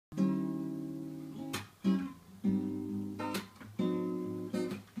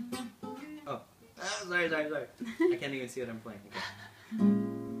sorry. I can't even see what I'm playing. Okay.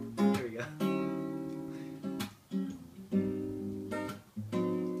 Here we go.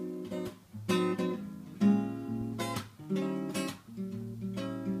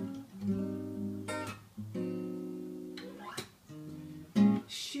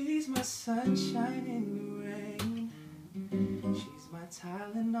 She's my sunshine in the rain. She's my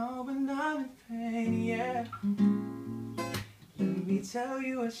Tylenol when I'm in pain, yeah. Let me tell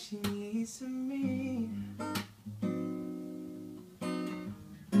you what she means to me.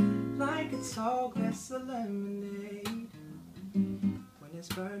 Like a tall glass of lemonade when it's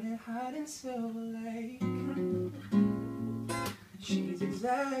burning hot in Silver Lake. She's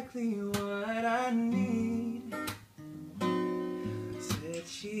exactly what I need. Said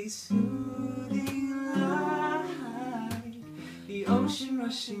she's soothing like the ocean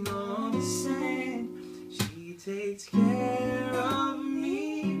rushing on the sand. She takes care of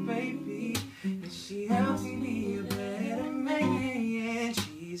me, baby, and she helps me be a better man.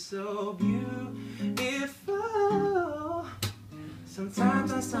 She's so beautiful.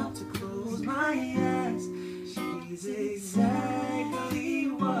 Sometimes I stop to close my eyes. She's exactly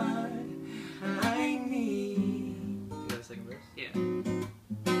what I need. You got a second verse? Yeah.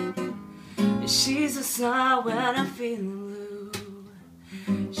 She's a smile when I'm feeling blue.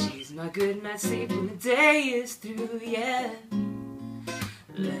 She's my good night sleep when the day is through, yeah.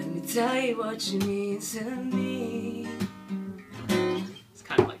 Let me tell you what you mean to me. It's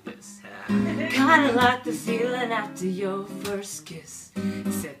kind of like this. Kind of like the feeling after your first kiss,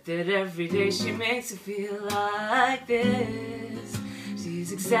 except that every day she makes it feel like this.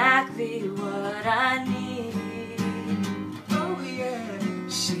 She's exactly what I need. Oh yeah.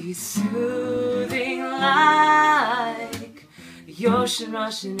 She's soothing like the ocean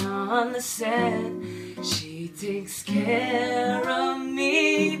rushing on the sand. She takes care of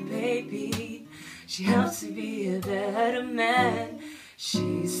me, baby. She helps me be a better man.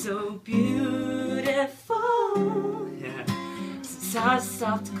 She's so beautiful. Yeah. Sometimes I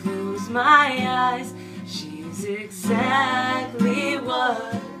stop to close my eyes. She's exactly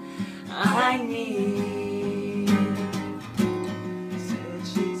what I need. Said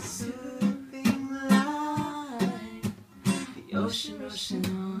she's soothing like the ocean rushing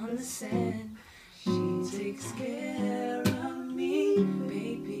on the sand. She takes care of me,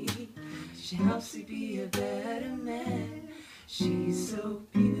 baby. She helps me be a better man. She's so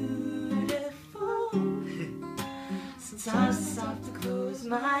beautiful. Sometimes I stop to close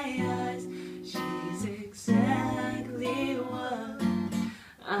my eyes. She's exactly what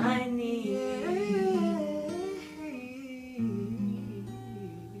I need.